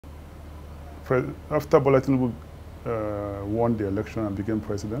after Bola Tinubu won the election and became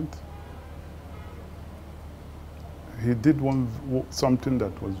president, he did something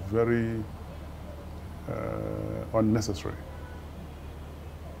that was very unnecessary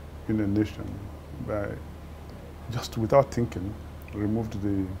in a nation by just without thinking removed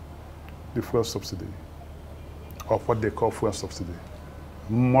the fuel subsidy, or what they call fuel subsidy.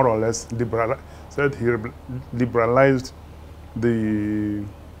 More or less said he liberalized the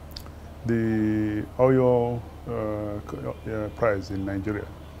oil price in Nigeria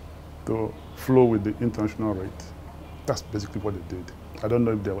to flow with the international rate. That's basically what they did. I don't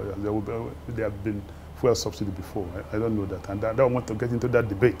know if there have been fuel subsidy before. I don't know that, and I don't want to get into that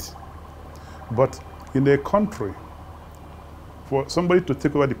debate. But in a country, for somebody to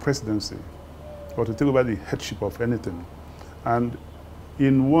take over the presidency or to take over the headship of anything, and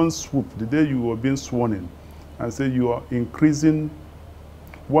in one swoop, the day you were being sworn in, and say you are increasing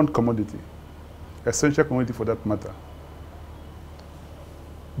one commodity, essential commodity for that matter,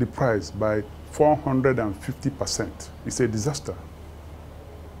 the price by 450%. It's a disaster.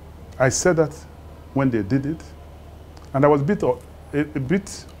 I said that when they did it, and I was a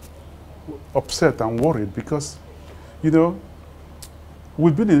bit upset and worried because, you know,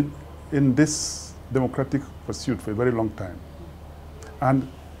 we've been in this democratic pursuit for a very long time. And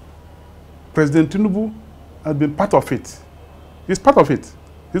President Tinubu has been part of it. He's part of it.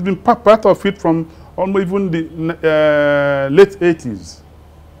 He's been part of it from almost even the late 80s.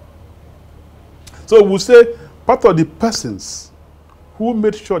 So we'll say part of the persons who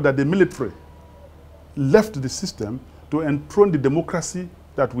made sure that the military left the system to enthrone the democracy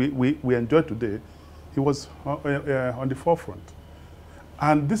that we enjoy today, he was on the forefront.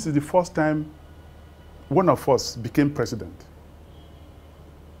 And this is the first time one of us became president.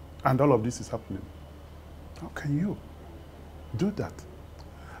 And all of this is happening. How can you do that?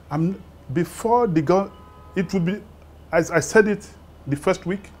 Before it would be, as I said it the first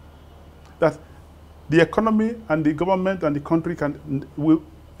week, that the economy and the government and the country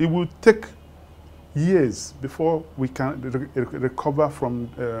it will take years before we can recover from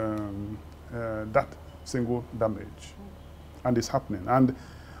that single damage. And it's happening. And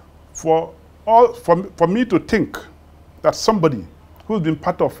for me to think that somebody who's been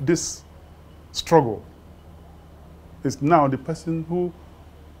part of this struggle is now the person who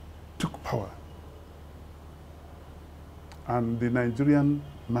took power. And the Nigerian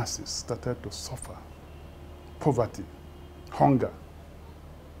masses started to suffer. Poverty, hunger,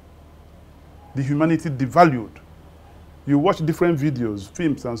 the humanity devalued. You watch different videos,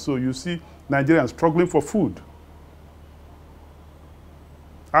 films, and so you see Nigerians struggling for food.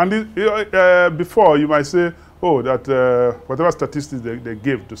 And before you might say, oh, that whatever statistics they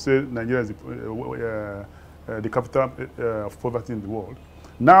gave to say Nigeria is the capital of poverty in the world.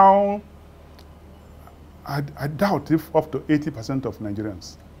 Now, I doubt if up to 80% of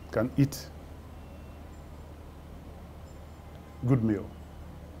Nigerians can eat good meal.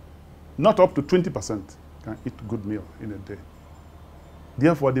 Not up to 20% can eat good meal in a day.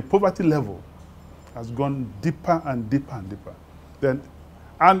 Therefore, the poverty level has gone deeper and deeper and deeper.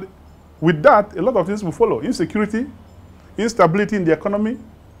 And with that, a lot of things will follow. Insecurity, instability in the economy,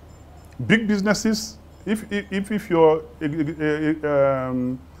 big businesses. If you're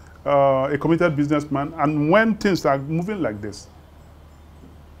a committed businessman, and when things are moving like this,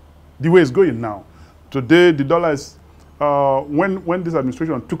 the way it's going now, today the dollar is, when this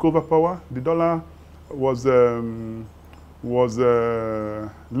administration took over power, the dollar was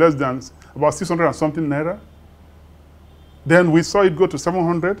less than about 600 and something naira. Then we saw it go to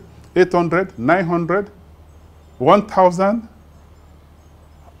 700, 800, 900, 1,000.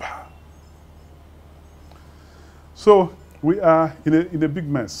 So we are in a big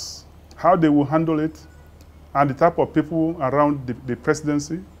mess. How they will handle it, and the type of people around the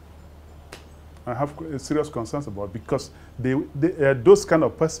presidency, I have serious concerns about, because those kind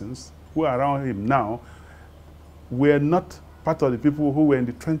of persons who are around him now were not part of the people who were in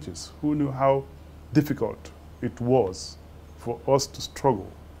the trenches, who knew how difficult it was for us to struggle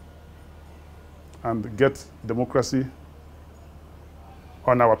and get democracy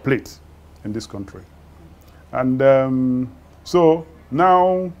on our plate in this country. And so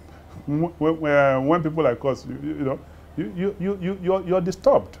now, when people like us, you're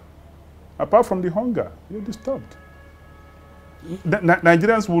disturbed. Apart from the hunger, you're disturbed.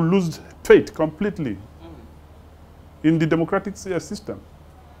 Nigerians will lose faith completely in the democratic system.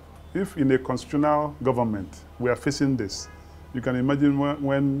 If in a constitutional government we are facing this, you can imagine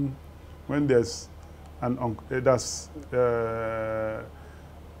when there's a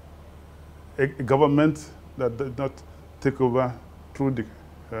government that does not take over through the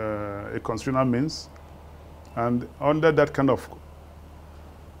a constitutional means, and under that kind of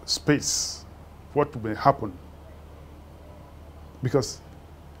space, what may happen? Because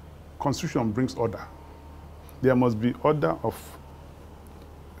constitution brings order. There must be order of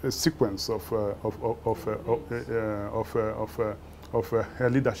a sequence of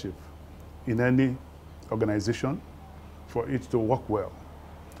leadership in any organization for it to work well.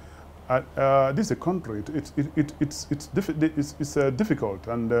 This is a country. It's difficult,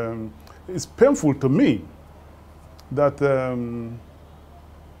 and it's painful to me that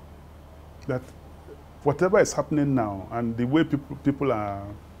that whatever is happening now and the way people are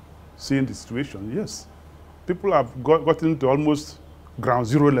seeing the situation, yes, people have gotten to almost ground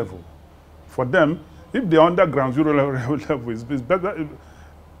zero level. For them, if they're under ground zero level, it's better.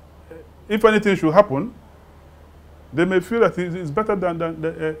 If anything should happen, they may feel that it's better than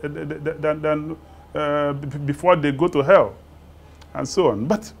before they go to hell, and so on.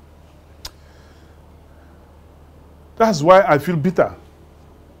 But that's why I feel bitter,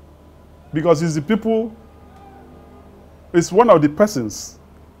 because it's the people, it's one of the persons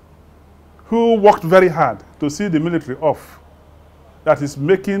who worked very hard to see the military off that is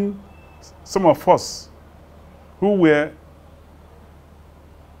making some of us who were,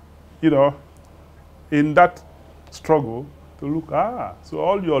 you know, in that struggle to look, so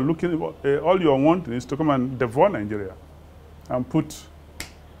all you're looking, all you're wanting is to come and devour Nigeria and put,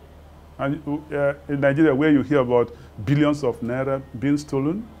 and in Nigeria where you hear about billions of naira being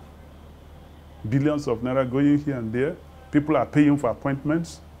stolen, billions of naira going here and there, people are paying for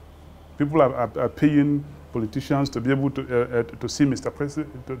appointments, people are paying politicians to be able to see Mr.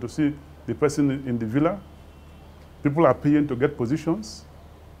 President, to see the person in the villa, people are paying to get positions.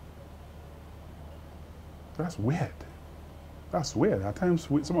 That's weird. That's weird. At times,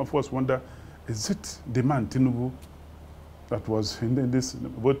 some of us wonder, is it the man Tinubu that was in this,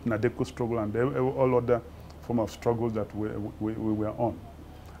 both Nadeko struggle and all other form of struggles that we were on?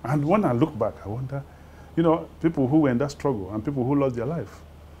 And when I look back, I wonder, you know, people who were in that struggle and people who lost their life.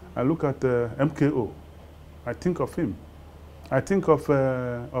 I look at MKO. I think of him. I think of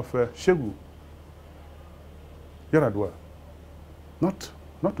Shegu Yaradua. Not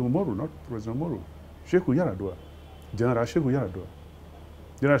Umoru, not President Umoru. Sheku Yaradua, General Sheku Yaradua.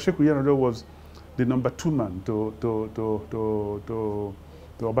 General Sheku Yaradua was the #2 man to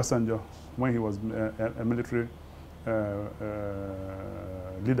Obasanjo when he was a military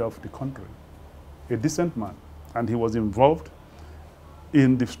leader of the country. A decent man, and he was involved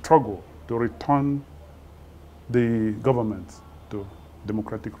in the struggle to return the government to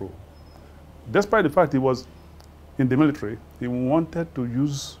democratic rule. Despite the fact he was in the military, he wanted to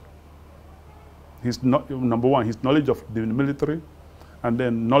use his, #1, his knowledge of the military, and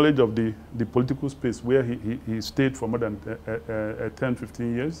then knowledge of the political space where he stayed for more than 10,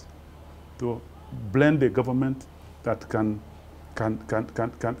 15 years, to blend a government that can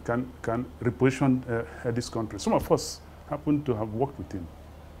reposition this country. Some of us happen to have worked with him,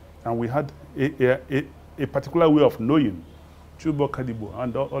 and we had a particular way of knowing Chubo Kadibo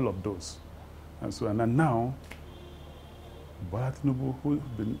and all of those. And so, and now, Bola Tinubu, who's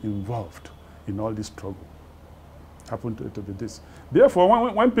been involved in all this struggle, happened to be this.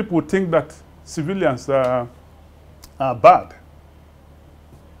 Therefore, when people think that civilians are bad,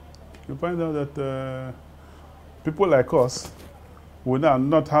 you find out that people like us will now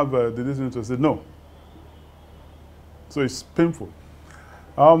not have the reason to say no. So it's painful.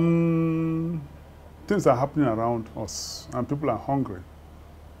 Things are happening around us, and people are hungry.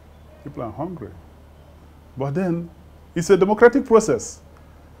 People are hungry. But then, it's a democratic process.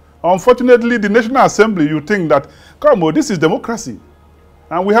 Unfortunately, the National Assembly, you think that, come on, this is democracy.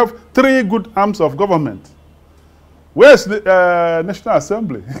 And we have 3 good arms of government. Where's the National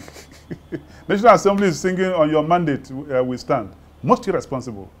Assembly? National Assembly is singing on your mandate we stand. Most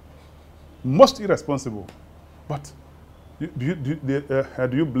irresponsible. Most irresponsible. But do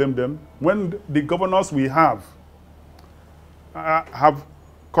you blame them? When the governors we have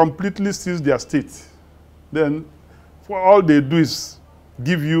completely seized their state, then all they do is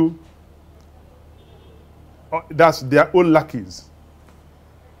give you, that's their own lackeys,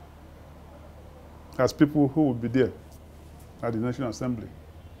 as people who will be there at the National Assembly,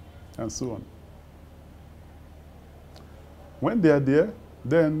 and so on. When they are there,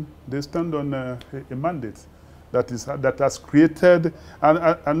 then they stand on a mandate that has created,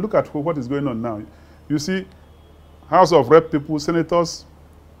 and look at what is going on now. You see, House of Rep people, senators,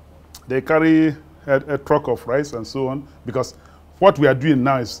 they carry a truck of rice and so on, because what we are doing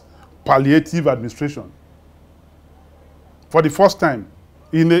now is palliative administration. For the first time,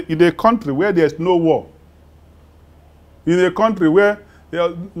 in a country where there is no war, in a country where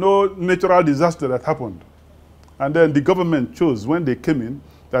no natural disaster that happened. And then the government chose, when they came in,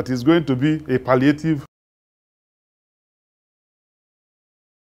 that it's going to be a palliative.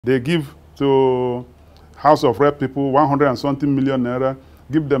 They give to House of Rep people 100 and something million naira,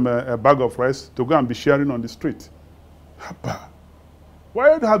 give them a bag of rice to go and be sharing on the street.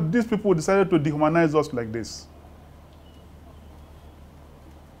 Why have these people decided to dehumanize us like this?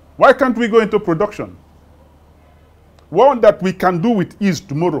 Why can't we go into production? One that we can do with ease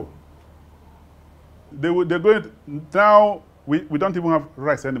tomorrow. They're going to, now we don't even have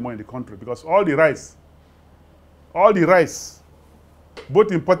rice anymore in the country because all the rice,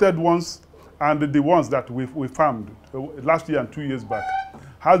 both imported ones and the ones that we farmed last year and 2 years back,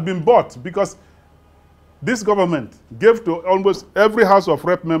 has been bought because this government gave to almost every House of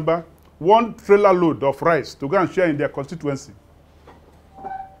Rep member 1 trailer load of rice to go and share in their constituency.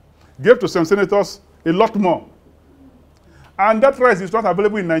 Gave to some senators a lot more. And that rice is not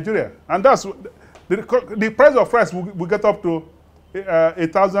available in Nigeria. And that's the price of rice will get up to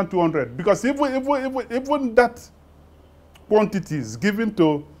 1,200 because even that quantity is given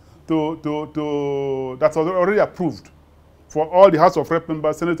that's already approved for all the House of Rep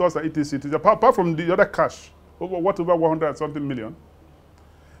members, senators, and etc. Apart from the other cash, over 100 and something million,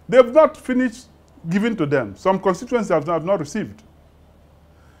 they have not finished giving to them. Some constituencies have not received.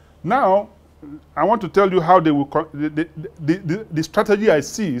 Now, I want to tell you how they will. The strategy I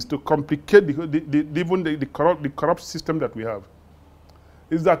see is to complicate even the corrupt system that we have.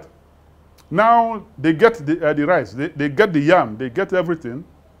 Is that now they get the rice, they get the yam, they get everything,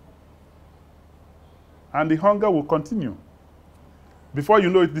 and the hunger will continue. Before you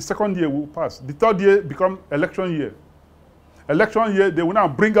know it, the second year will pass. The third year become election year. Election year, they will now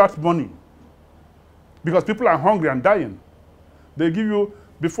bring out money because people are hungry and dying. They give you.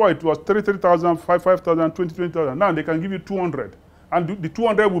 Before it was 33,000, 5,000, 20,000. Now they can give you 200. And the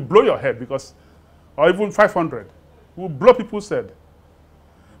 200 will blow your head because, or even 500, will blow people's head.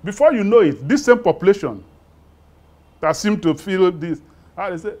 Before you know it, this same population that seem to feel this,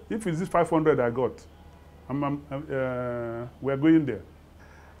 they say, if it's this 500 I got, we're going there.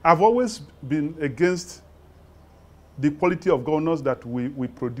 I've always been against the quality of governors that we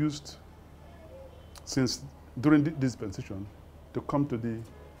produced since during this dispensation to come to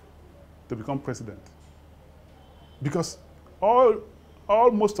become president. Because all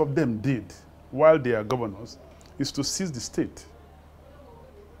most of them did while they are governors is to seize the state.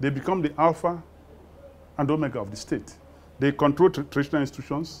 They become the alpha and omega of the state. They control traditional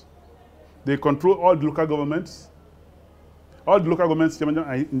institutions. They control all the local governments. All the local governments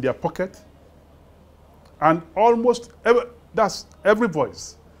are in their pocket. And almost that's every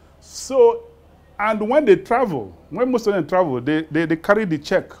voice. So, and when they travel, when most of them travel, they carry the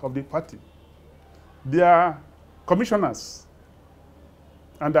check of the party. Their commissioners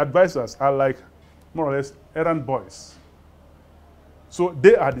and advisors are like more or less errand boys. So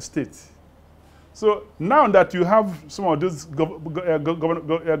they are the state. So now that you have some of those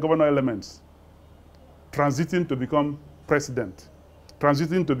governor elements transiting to become president,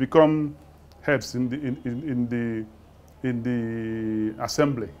 transiting to become heads in the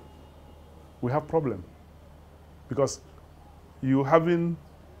assembly, we have problem because you having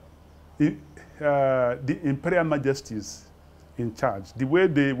the imperial majesties in charge. The way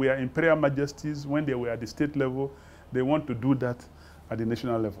they were imperial majesties when they were at the state level, they want to do that at the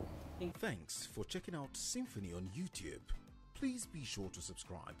national level. Thanks for checking out SYMFONI on YouTube. Please be sure to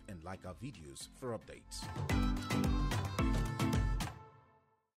subscribe and like our videos for updates.